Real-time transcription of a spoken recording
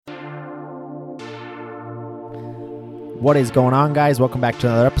What is going on, guys? Welcome back to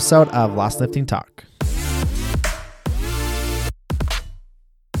another episode of Lost Lifting Talk.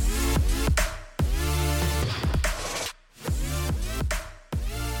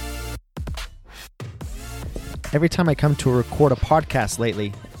 Every time I come to record a podcast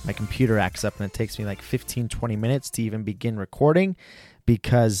lately, my computer acts up and it takes me like 15-20 minutes to even begin recording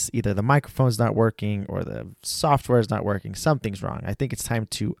because either the microphone's not working or the software is not working. Something's wrong. I think it's time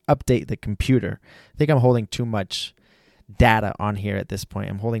to update the computer. I think I'm holding too much data on here at this point.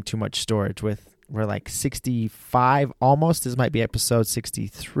 I'm holding too much storage. We're like 65 almost. This might be episode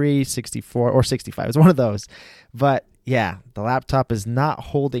 63, 64, or 65. It's one of those. But yeah, the laptop is not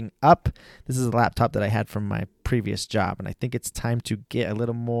holding up. This is a laptop that I had from my previous job, and I think it's time to get a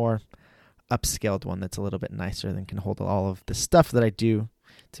little more upscaled one that's a little bit nicer and can hold all of the stuff that I do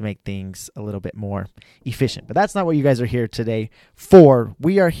to make things a little bit more efficient. But that's not what you guys are here today for.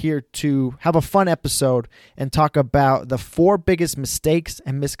 We are here to have a fun episode and talk about the 4 biggest mistakes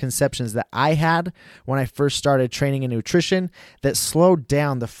and misconceptions that I had when I first started training in nutrition that slowed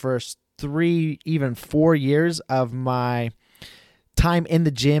down the first 3, even 4 years of my time in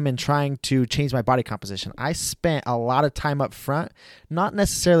the gym and trying to change my body composition. I spent a lot of time up front, not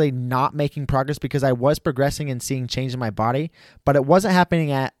necessarily not making progress because I was progressing and seeing change in my body, but it wasn't happening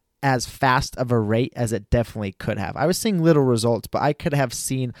at as fast of a rate as it definitely could have. I was seeing little results, but I could have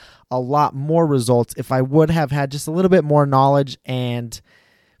seen a lot more results if I would have had just a little bit more knowledge and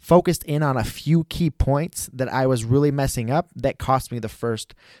focused in on a few key points that I was really messing up that cost me the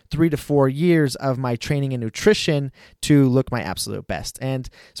first 3 to 4 years of my training in nutrition to look my absolute best. And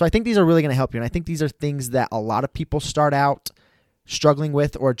so I think these are really going to help you. And I think these are things that a lot of people start out struggling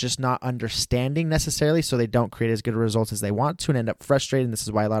with or just not understanding necessarily, so they don't create as good results as they want to and end up frustrated. And this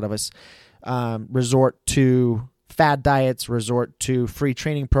is why a lot of us resort to fad diets, resort to free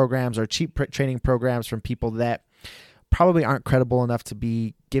training programs or cheap training programs from people that probably aren't credible enough to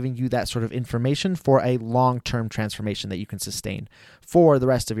be giving you that sort of information for a long-term transformation that you can sustain for the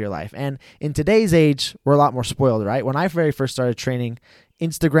rest of your life. And in today's age, we're a lot more spoiled, right? When I very first started training,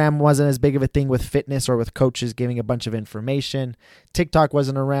 Instagram wasn't as big of a thing with fitness or with coaches giving a bunch of information. TikTok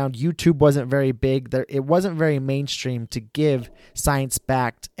wasn't around. YouTube wasn't very big. It wasn't very mainstream to give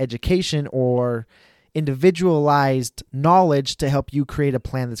science-backed education or individualized knowledge to help you create a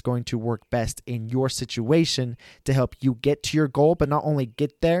plan that's going to work best in your situation to help you get to your goal, but not only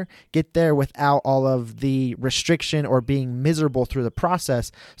get there without all of the restriction or being miserable through the process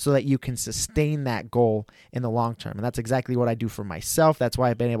so that you can sustain that goal in the long term. And that's exactly what I do for myself. That's why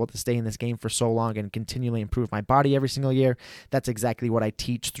I've been able to stay in this game for so long and continually improve my body every single year. That's exactly what I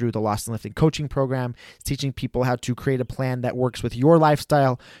teach through the Lost and Lifting coaching program. It's teaching people how to create a plan that works with your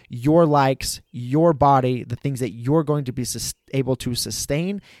lifestyle, your likes, your body, the things that you're going to be able to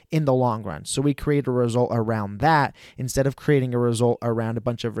sustain in the long run. So we create a result around that instead of creating a result around a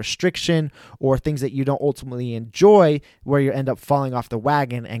bunch of restriction or things that you don't ultimately enjoy where you end up falling off the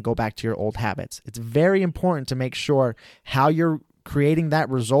wagon and go back to your old habits. It's very important to make sure how you're creating that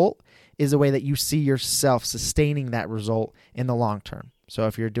result is a way that you see yourself sustaining that result in the long term. So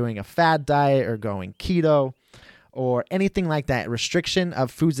if you're doing a fad diet or going keto or anything like that, restriction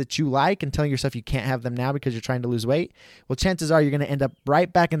of foods that you like and telling yourself you can't have them now because you're trying to lose weight, well, chances are you're going to end up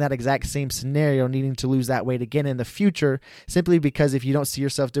right back in that exact same scenario needing to lose that weight again in the future, simply because if you don't see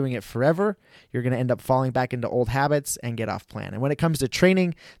yourself doing it forever, you're going to end up falling back into old habits and get off plan. And when it comes to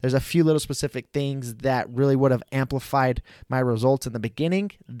training, there's a few little specific things that really would have amplified my results in the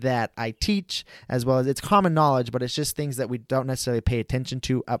beginning that I teach, as well as it's common knowledge, but it's just things that we don't necessarily pay attention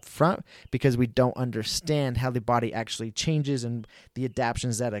to up front because we don't understand how the body actually changes and the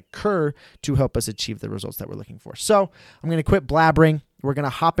adaptations that occur to help us achieve the results that we're looking for. So I'm going to quit blabbering. We're going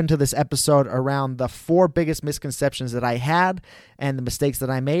to hop into this episode around the 4 biggest misconceptions that I had and the mistakes that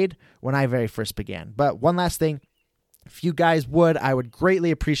I made when I very first began. But one last thing, if you guys would, I would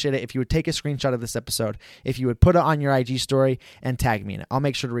greatly appreciate it if you would take a screenshot of this episode, if you would put it on your IG story and tag me in it. I'll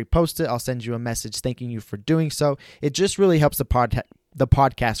make sure to repost it. I'll send you a message thanking you for doing so. It just really helps the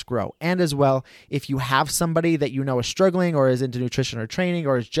podcast grow. And as well, if you have somebody that you know is struggling or is into nutrition or training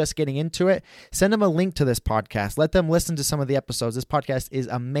or is just getting into it, send them a link to this podcast. Let them listen to some of the episodes. This podcast is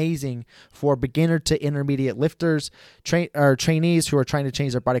amazing for beginner to intermediate lifters, trainees who are trying to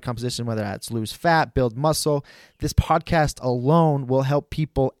change their body composition, whether that's lose fat, build muscle. This podcast alone will help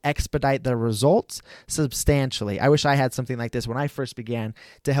people expedite their results substantially. I wish I had something like this when I first began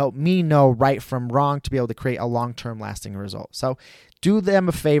to help me know right from wrong to be able to create a long-term lasting result. So do them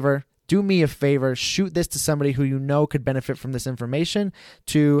a favor. do me a favor, shoot this to somebody who you know could benefit from this information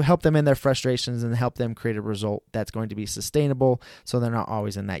to help them in their frustrations and help them create a result that's going to be sustainable so they're not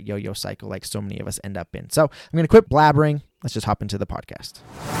always in that yo-yo cycle like so many of us end up in. So I'm going to quit blabbering. Let's just hop into the podcast.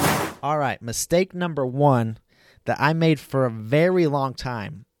 All right, mistake number one that I made for a very long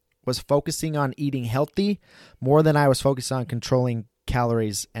time was focusing on eating healthy more than I was focused on controlling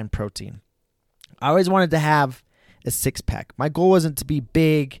calories and protein. I always wanted to have a six-pack. My goal wasn't to be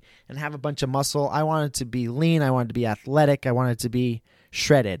big and have a bunch of muscle. I wanted to be lean. I wanted to be athletic. I wanted to be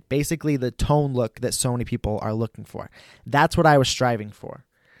shredded. Basically, the tone look that so many people are looking for. That's what I was striving for.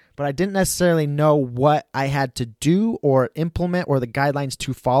 But I didn't necessarily know what I had to do or implement or the guidelines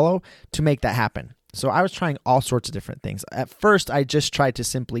to follow to make that happen. So I was trying all sorts of different things. At first, I just tried to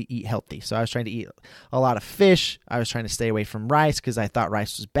simply eat healthy. So I was trying to eat a lot of fish. I was trying to stay away from rice because I thought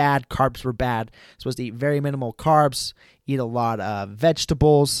rice was bad. Carbs were bad. I was supposed to eat very minimal carbs, eat a lot of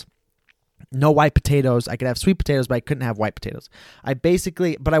vegetables, no white potatoes. I could have sweet potatoes, but I couldn't have white potatoes.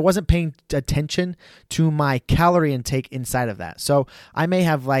 But I wasn't paying attention to my calorie intake inside of that. So I may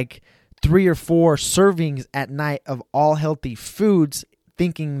have like 3 or 4 servings at night of all healthy foods,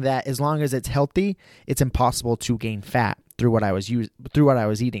 thinking that as long as it's healthy, it's impossible to gain fat through what I was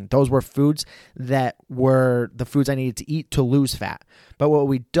eating. Those were foods that were the foods I needed to eat to lose fat. But what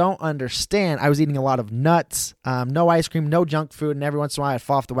we don't understand, I was eating a lot of nuts, no ice cream, no junk food, and every once in a while I'd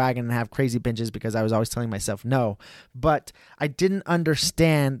fall off the wagon and have crazy binges because I was always telling myself no. But I didn't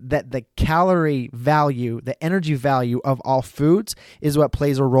understand that the calorie value, the energy value of all foods is what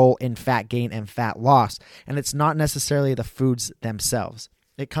plays a role in fat gain and fat loss. And it's not necessarily the foods themselves.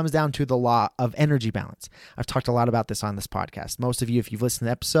 It comes down to the law of energy balance. I've talked a lot about this on this podcast. Most of you, if you've listened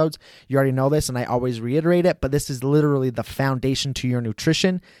to episodes, you already know this, and I always reiterate it, but this is literally the foundation to your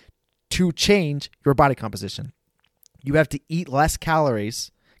nutrition to change your body composition. You have to eat less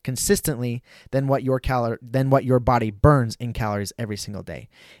calories consistently than what your body burns in calories every single day.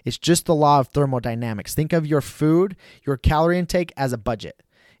 It's just the law of thermodynamics. Think of your food, your calorie intake as a budget.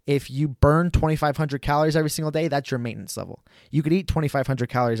 If you burn 2,500 calories every single day, that's your maintenance level. You could eat 2,500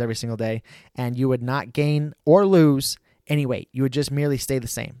 calories every single day and you would not gain or lose any weight. You would just merely stay the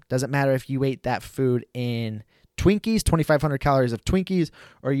same. Doesn't matter if you ate that food in Twinkies, 2,500 calories of Twinkies,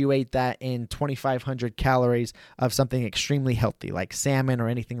 or you ate that in 2,500 calories of something extremely healthy like salmon or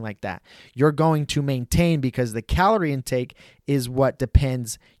anything like that. You're going to maintain because the calorie intake is what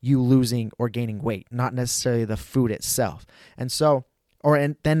depends you losing or gaining weight, not necessarily the food itself. And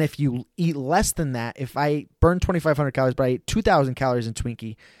then if you eat less than that, if I burn 2,500 calories, but I eat 2,000 calories in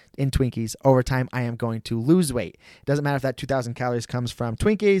Twinkies, over time I am going to lose weight. It doesn't matter if that 2,000 calories comes from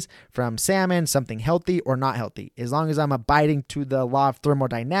Twinkies, from salmon, something healthy or not healthy. As long as I'm abiding to the law of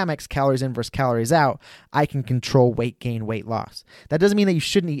thermodynamics, calories in versus calories out, I can control weight gain, weight loss. That doesn't mean that you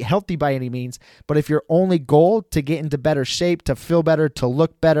shouldn't eat healthy by any means, but if your only goal to get into better shape, to feel better, to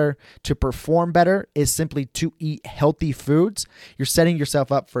look better, to perform better is simply to eat healthy foods, you're setting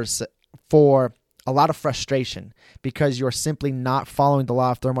yourself up for a lot of frustration because you're simply not following the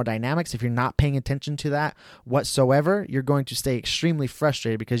law of thermodynamics. If you're not paying attention to that whatsoever, you're going to stay extremely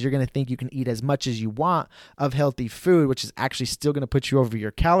frustrated because you're going to think you can eat as much as you want of healthy food, which is actually still going to put you over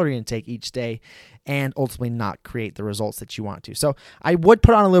your calorie intake each day and ultimately not create the results that you want to. So I would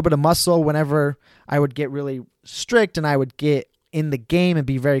put on a little bit of muscle whenever I would get really strict and I would get in the game and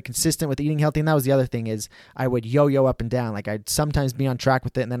be very consistent with eating healthy. And that was the other thing is I would yo-yo up and down. Like I'd sometimes be on track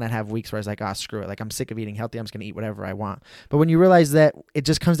with it and then I'd have weeks where I was like, screw it. Like I'm sick of eating healthy. I'm just going to eat whatever I want. But when you realize that it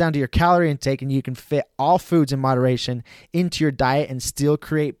just comes down to your calorie intake and you can fit all foods in moderation into your diet and still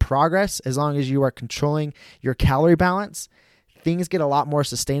create progress as long as you are controlling your calorie balance, things get a lot more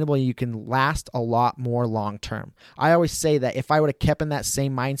sustainable and you can last a lot more long term. I always say that if I would have kept in that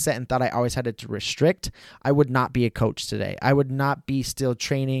same mindset and thought I always had to restrict, I would not be a coach today. I would not be still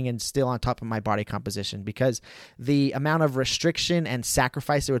training and still on top of my body composition because the amount of restriction and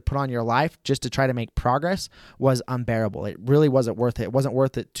sacrifice it would put on your life just to try to make progress was unbearable. It really wasn't worth it. It wasn't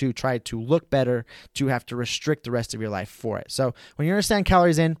worth it to try to look better, to have to restrict the rest of your life for it. So when you understand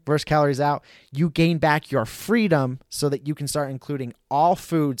calories in versus calories out, you gain back your freedom so that you can start including all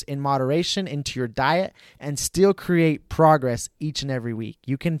foods in moderation into your diet and still create progress each and every week.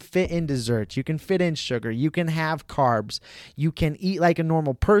 You can fit in desserts, you can fit in sugar, you can have carbs, you can eat like a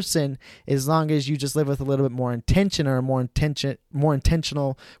normal person as long as you just live with a little bit more intention or more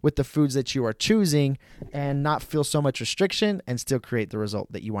intentional with the foods that you are choosing and not feel so much restriction and still create the result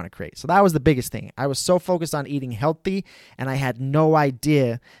that you want to create. So that was the biggest thing. I was so focused on eating healthy and I had no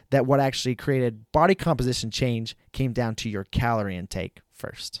idea that what actually created body composition change came down to your calorie intake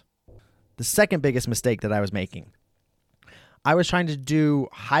first. The second biggest mistake that I was making, I was trying to do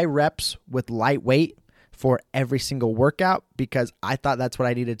high reps with light weight for every single workout because I thought that's what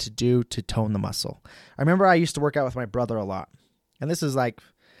I needed to do to tone the muscle. I remember I used to work out with my brother a lot. And this is like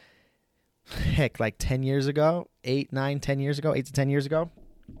 10 years ago, 8 to 10 years ago.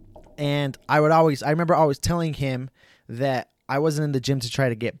 And I remember always telling him that I wasn't in the gym to try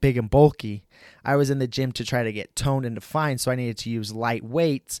to get big and bulky. I was in the gym to try to get toned and defined. So I needed to use light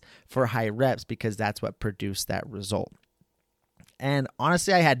weights for high reps because that's what produced that result. And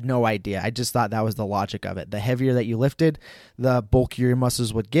honestly, I had no idea. I just thought that was the logic of it. The heavier that you lifted, the bulkier your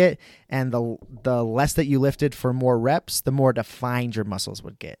muscles would get. And the less that you lifted for more reps, the more defined your muscles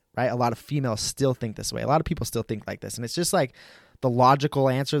would get, right? A lot of females still think this way. A lot of people still think like this. And it's just like the logical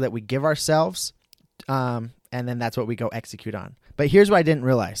answer that we give ourselves. And then that's what we go execute on. But here's what I didn't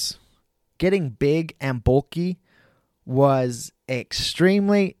realize. Getting big and bulky was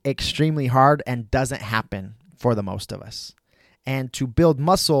extremely, extremely hard and doesn't happen for the most of us. And to building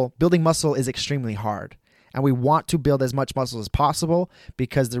muscle is extremely hard. And we want to build as much muscle as possible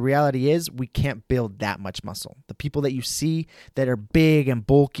because the reality is we can't build that much muscle. The people that you see that are big and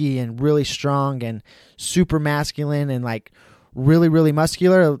bulky and really strong and super masculine and like really, really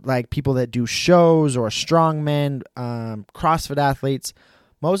muscular, like people that do shows or strongmen, CrossFit athletes,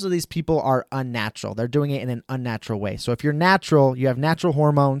 most of these people are unnatural. They're doing it in an unnatural way. So if you're natural, you have natural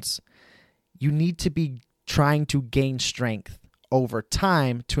hormones, you need to be trying to gain strength over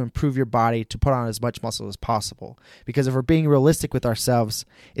time to improve your body to put on as much muscle as possible. Because if we're being realistic with ourselves,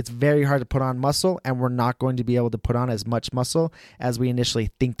 it's very hard to put on muscle and we're not going to be able to put on as much muscle as we initially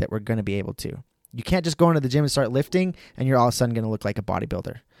think that we're going to be able to. You can't just go into the gym and start lifting and you're all of a sudden going to look like a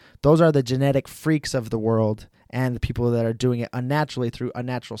bodybuilder. Those are the genetic freaks of the world and the people that are doing it unnaturally through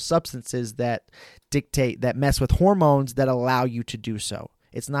unnatural substances that mess with hormones that allow you to do so.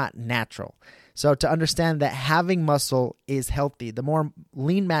 It's not natural. So to understand that having muscle is healthy, the more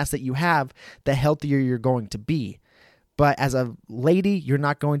lean mass that you have, the healthier you're going to be. But as a lady, you're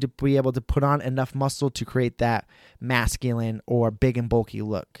not going to be able to put on enough muscle to create that masculine or big and bulky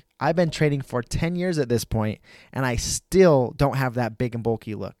look. I've been training for 10 years at this point, and I still don't have that big and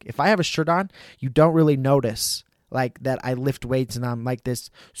bulky look. If I have a shirt on, you don't really notice like that I lift weights and I'm like this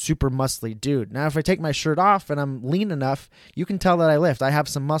super muscly dude. Now, if I take my shirt off and I'm lean enough, you can tell that I lift. I have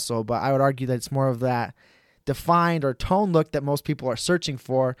some muscle, but I would argue that it's more of that defined or toned look that most people are searching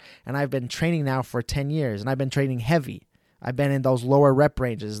for. And I've been training now for 10 years and I've been training heavy. I've been in those lower rep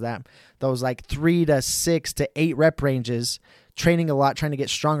ranges, those like 3 to 6 to 8 rep ranges, training a lot, trying to get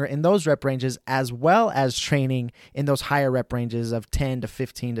stronger in those rep ranges, as well as training in those higher rep ranges of 10 to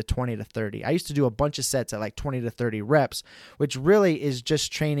 15 to 20 to 30. I used to do a bunch of sets at like 20 to 30 reps, which really is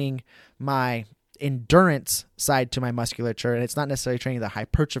just training my endurance side to my musculature. And it's not necessarily training the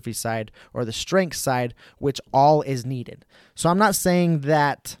hypertrophy side or the strength side, which all is needed. So I'm not saying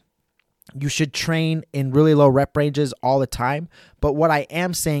that you should train in really low rep ranges all the time. But what I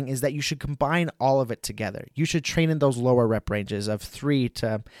am saying is that you should combine all of it together. You should train in those lower rep ranges of 3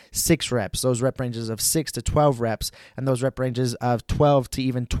 to 6 reps, those rep ranges of 6 to 12 reps, and those rep ranges of 12 to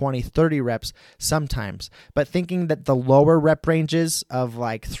even 20, 30 reps sometimes. But thinking that the lower rep ranges of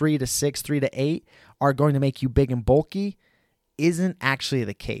like 3 to 6, 3 to 8 are going to make you big and bulky isn't actually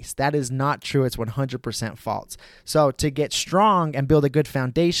the case. That is not true. It's 100% false. So to get strong and build a good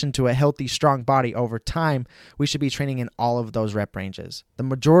foundation to a healthy, strong body over time, we should be training in all of those rep ranges. The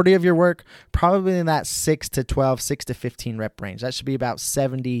majority of your work, probably in that 6 to 12, 6 to 15 rep range. That should be about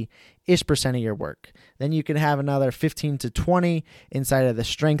 70-ish% of your work. Then you can have another 15 to 20 inside of the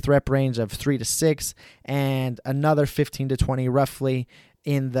strength rep range of 3 to 6, and another 15 to 20 roughly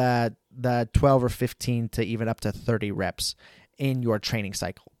in the 12 or 15 to even up to 30 reps in your training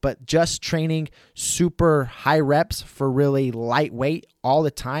cycle. But just training super high reps for really lightweight all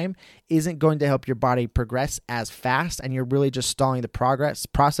the time isn't going to help your body progress as fast, and you're really just stalling the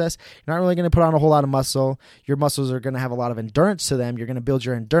process. You're not really going to put on a whole lot of muscle. Your muscles are going to have a lot of endurance to them. You're going to build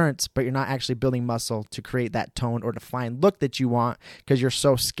your endurance, but you're not actually building muscle to create that toned or defined look that you want because you're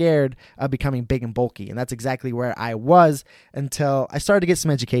so scared of becoming big and bulky. And that's exactly where I was until I started to get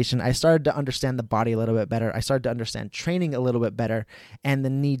some education. I started to understand the body a little bit better. I started to understand training a little bit better and the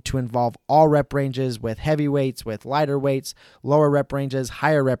need to involve all rep ranges with heavy weights, with lighter weights, lower rep ranges,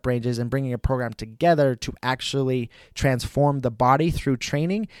 higher rep ranges, and bringing a program together to actually transform the body through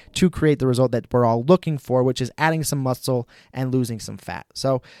training to create the result that we're all looking for, which is adding some muscle and losing some fat.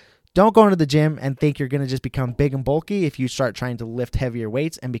 So don't go into the gym and think you're going to just become big and bulky if you start trying to lift heavier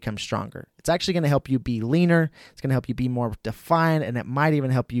weights and become stronger. It's actually going to help you be leaner. It's going to help you be more defined, and it might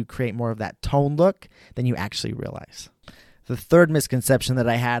even help you create more of that toned look than you actually realize. The third misconception that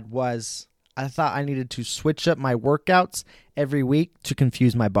I had was I thought I needed to switch up my workouts every week to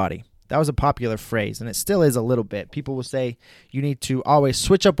confuse my body. That was a popular phrase, and it still is a little bit. People will say you need to always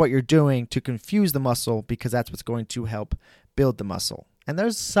switch up what you're doing to confuse the muscle because that's what's going to help build the muscle. And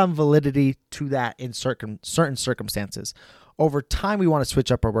there's some validity to that in certain circumstances. Over time, we want to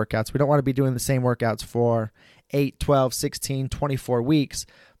switch up our workouts. We don't want to be doing the same workouts for 8, 12, 16, 24 weeks,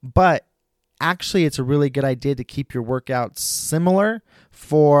 but actually, it's a really good idea to keep your workouts similar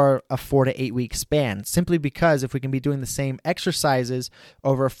for a 4 to 8 week span, simply because if we can be doing the same exercises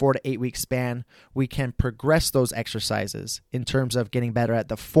over a 4 to 8 week span, we can progress those exercises in terms of getting better at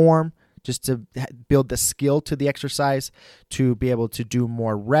the form, just to build the skill to the exercise, to be able to do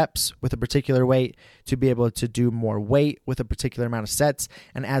more reps with a particular weight, to be able to do more weight with a particular amount of sets.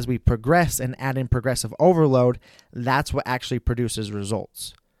 And as we progress and add in progressive overload, that's what actually produces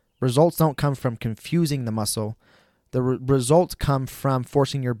results. Results don't come from confusing the muscle. The results come from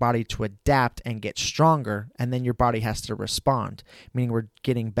forcing your body to adapt and get stronger, and then your body has to respond, meaning we're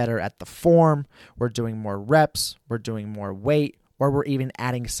getting better at the form, we're doing more reps, we're doing more weight, or we're even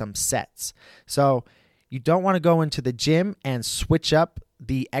adding some sets. So you don't want to go into the gym and switch up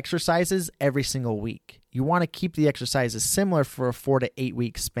the exercises every single week. You want to keep the exercises similar for a 4 to 8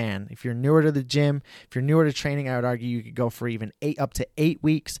 week span. If you're newer to the gym, if you're newer to training, I would argue you could go for even up to 8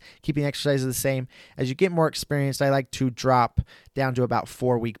 weeks, keeping the exercises the same. As you get more experienced, I like to drop down to about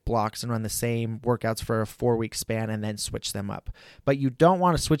 4-week blocks and run the same workouts for a 4-week span and then switch them up. But you don't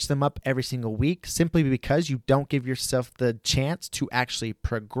want to switch them up every single week simply because you don't give yourself the chance to actually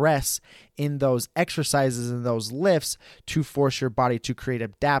progress in those exercises and those lifts to force your body to create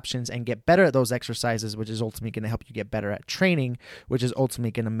adaptations and get better at those exercises, which is ultimately going to help you get better at training, which is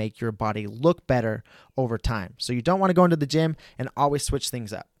ultimately going to make your body look better over time. So you don't want to go into the gym and always switch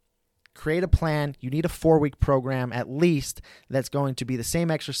things up. Create a plan. You need a 4-week program at least that's going to be the same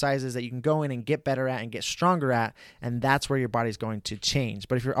exercises that you can go in and get better at and get stronger at, and that's where your body's going to change.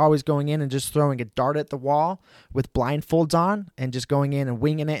 But if you're always going in and just throwing a dart at the wall with blindfolds on and just going in and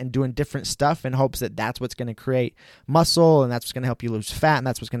winging it and doing different stuff in hopes that that's what's going to create muscle and that's what's going to help you lose fat and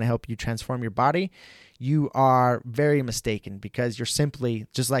that's what's going to help you transform your body, you are very mistaken, because you're simply,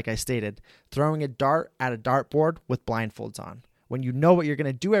 just like I stated, throwing a dart at a dartboard with blindfolds on. When you know what you're going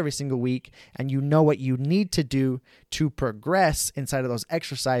to do every single week and you know what you need to do to progress inside of those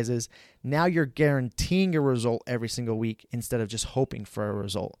exercises, now you're guaranteeing a result every single week instead of just hoping for a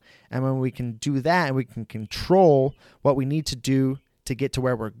result. And when we can do that and we can control what we need to do to get to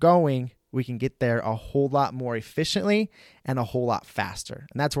where we're going, we can get there a whole lot more efficiently and a whole lot faster.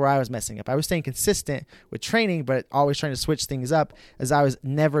 And that's where I was messing up. I was staying consistent with training, but always trying to switch things up, as I was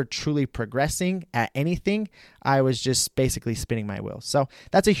never truly progressing at anything. I was just basically spinning my wheels. So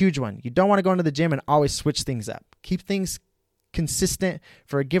that's a huge one. You don't want to go into the gym and always switch things up. Keep things consistent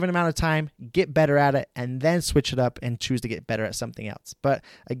for a given amount of time, get better at it, and then switch it up and choose to get better at something else. But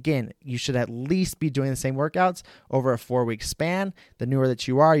again, you should at least be doing the same workouts over a 4-week span. The newer that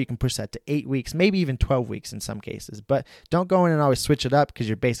you are, you can push that to 8 weeks, maybe even 12 weeks in some cases. But don't go in and always switch it up, because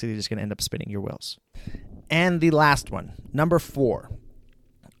you're basically just going to end up spinning your wheels. And the last one, number 4.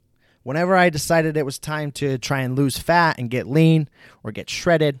 Whenever I decided it was time to try and lose fat and get lean or get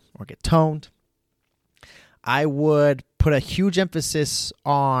shredded or get toned, I would put a huge emphasis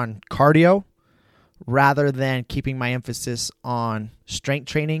on cardio rather than keeping my emphasis on strength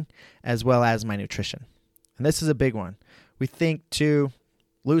training as well as my nutrition. And this is a big one. We think to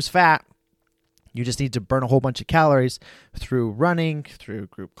lose fat, you just need to burn a whole bunch of calories through running, through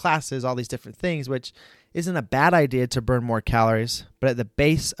group classes, all these different things, which isn't a bad idea to burn more calories. But at the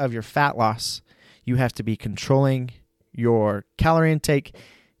base of your fat loss, you have to be controlling your calorie intake,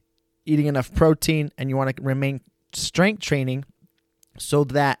 eating enough protein, and you want to remain strength training so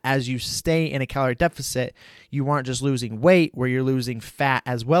that as you stay in a calorie deficit, you aren't just losing weight where you're losing fat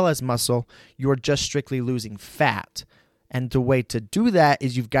as well as muscle. You're just strictly losing fat. And the way to do that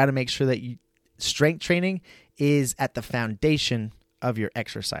is you've got to make sure that strength training is at the foundation of your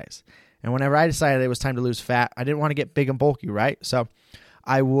exercise. And whenever I decided it was time to lose fat, I didn't want to get big and bulky, right? So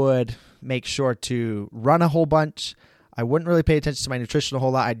I would make sure to run a whole bunch. I wouldn't really pay attention to my nutrition a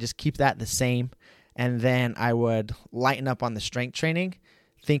whole lot. I'd just keep that the same. And then I would lighten up on the strength training,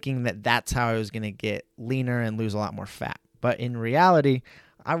 thinking that that's how I was going to get leaner and lose a lot more fat. But in reality,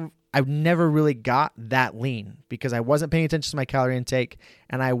 I never really got that lean because I wasn't paying attention to my calorie intake,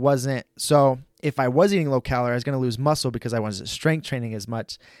 and I wasn't. So if I was eating low calorie, I was going to lose muscle because I wasn't strength training as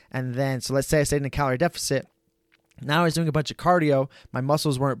much. And then, so let's say I stayed in a calorie deficit. Now I was doing a bunch of cardio. My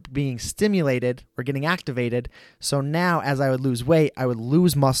muscles weren't being stimulated or getting activated. So now as I would lose weight, I would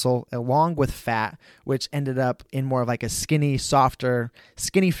lose muscle along with fat, which ended up in more of like a skinny, softer,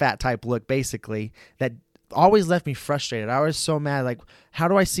 skinny fat type look, basically, that always left me frustrated. I was so mad. Like, how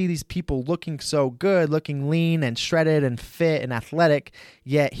do I see these people looking so good, looking lean and shredded and fit and athletic,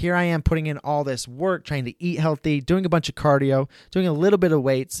 yet here I am putting in all this work, trying to eat healthy, doing a bunch of cardio, doing a little bit of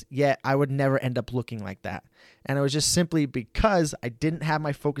weights, yet I would never end up looking like that. And it was just simply because I didn't have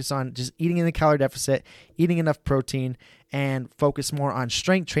my focus on just eating in the calorie deficit, eating enough protein, and focus more on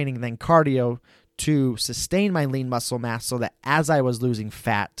strength training than cardio to sustain my lean muscle mass, so that as I was losing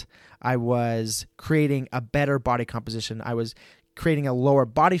fat, I was creating a better body composition. I was creating a lower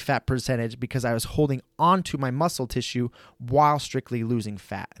body fat percentage because I was holding on to my muscle tissue while strictly losing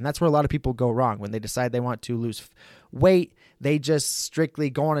fat. And that's where a lot of people go wrong. When they decide they want to lose weight, they just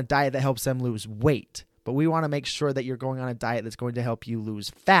strictly go on a diet that helps them lose weight. But we want to make sure that you're going on a diet that's going to help you lose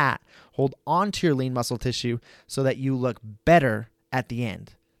fat, hold on to your lean muscle tissue so that you look better at the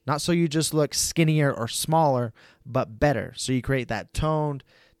end. Not so you just look skinnier or smaller, but better. So you create that toned,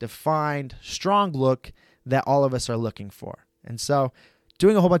 defined, strong look that all of us are looking for. And so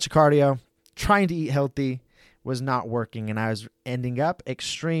doing a whole bunch of cardio, trying to eat healthy was not working, and I was ending up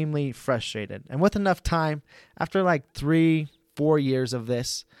extremely frustrated. And with enough time, after like 3-4 years of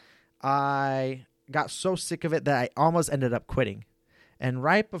this, I got so sick of it that I almost ended up quitting. And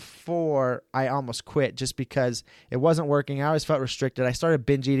right before I almost quit, just because it wasn't working, I always felt restricted. I started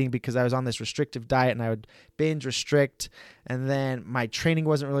binge eating because I was on this restrictive diet, and I would binge, restrict, and then my training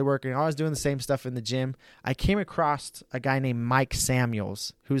wasn't really working. I was doing the same stuff in the gym. I came across a guy named Mike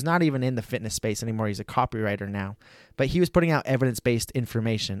Samuels, who's not even in the fitness space anymore. He's a copywriter now. But he was putting out evidence-based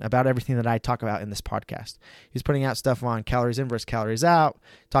information about everything that I talk about in this podcast. He was putting out stuff on calories in versus calories out,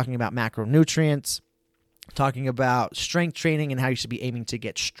 talking about macronutrients, talking about strength training and how you should be aiming to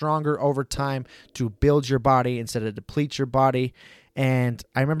get stronger over time to build your body instead of deplete your body. And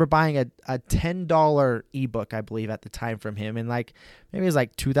I remember buying a $10 ebook, I believe, at the time from him. And like, maybe it was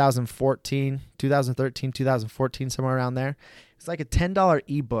like 2013, 2014, somewhere around there. It's like a $10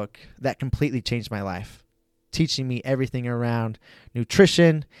 ebook that completely changed my life, teaching me everything around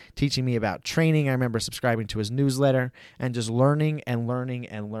nutrition, teaching me about training. I remember subscribing to his newsletter and just learning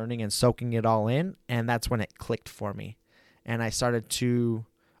and soaking it all in. And that's when it clicked for me. And I started to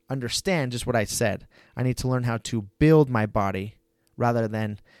understand just what I said. I need to learn how to build my body rather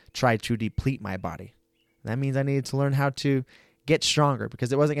than try to deplete my body. That means I needed to learn how to get stronger,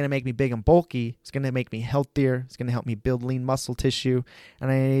 because it wasn't going to make me big and bulky. It's going to make me healthier. It's going to help me build lean muscle tissue.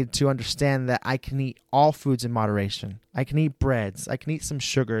 And I need to understand that I can eat all foods in moderation. I can eat breads. I can eat some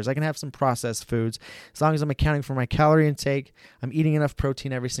sugars. I can have some processed foods. As long as I'm accounting for my calorie intake, I'm eating enough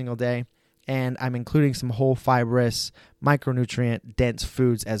protein every single day, and I'm including some whole fibrous, micronutrient dense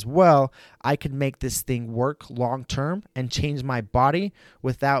foods as well, I could make this thing work long term and change my body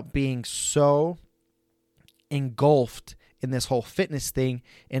without being so engulfed in this whole fitness thing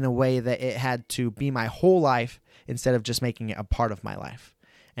in a way that it had to be my whole life instead of just making it a part of my life.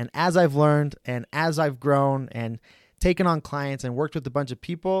 And as I've learned and as I've grown and taken on clients and worked with a bunch of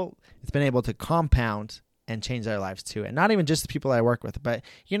people, it's been able to compound and change their lives too. And not even just the people I work with, but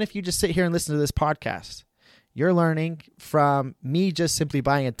even if you just sit here and listen to this podcast, you're learning from me just simply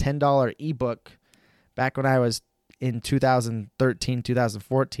buying a $10 ebook back when I was in 2013,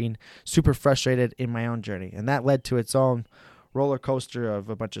 2014, super frustrated in my own journey. And that led to its own roller coaster of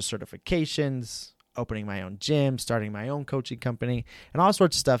a bunch of certifications, opening my own gym, starting my own coaching company, and all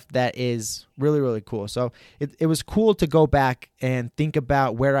sorts of stuff that is really, really cool. So it was cool to go back and think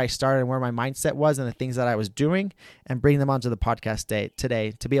about where I started and where my mindset was and the things that I was doing and bring them onto the podcast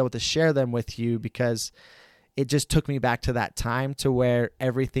today to be able to share them with you, because it just took me back to that time to where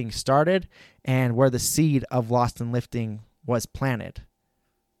everything started and where the seed of Lost in Lifting was planted.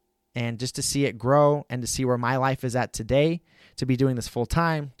 And just to see it grow and to see where my life is at today, to be doing this full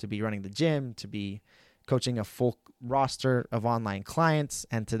time, to be running the gym, to be coaching a full roster of online clients,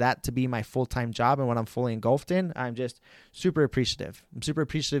 and to be my full-time job and what I'm fully engulfed in, I'm just super appreciative. I'm super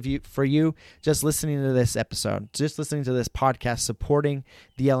appreciative for you just listening to this episode, just listening to this podcast, supporting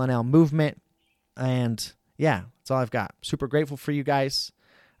the LNL movement. And yeah, that's all I've got. Super grateful for you guys.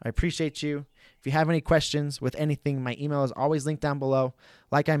 I appreciate you. If you have any questions with anything, my email is always linked down below.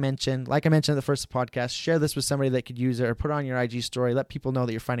 Like I mentioned at the first podcast, share this with somebody that could use it, or put it on your IG story. Let people know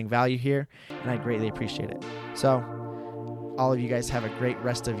that you're finding value here, and I greatly appreciate it. So all of you guys have a great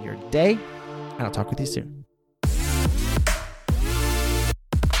rest of your day, and I'll talk with you soon.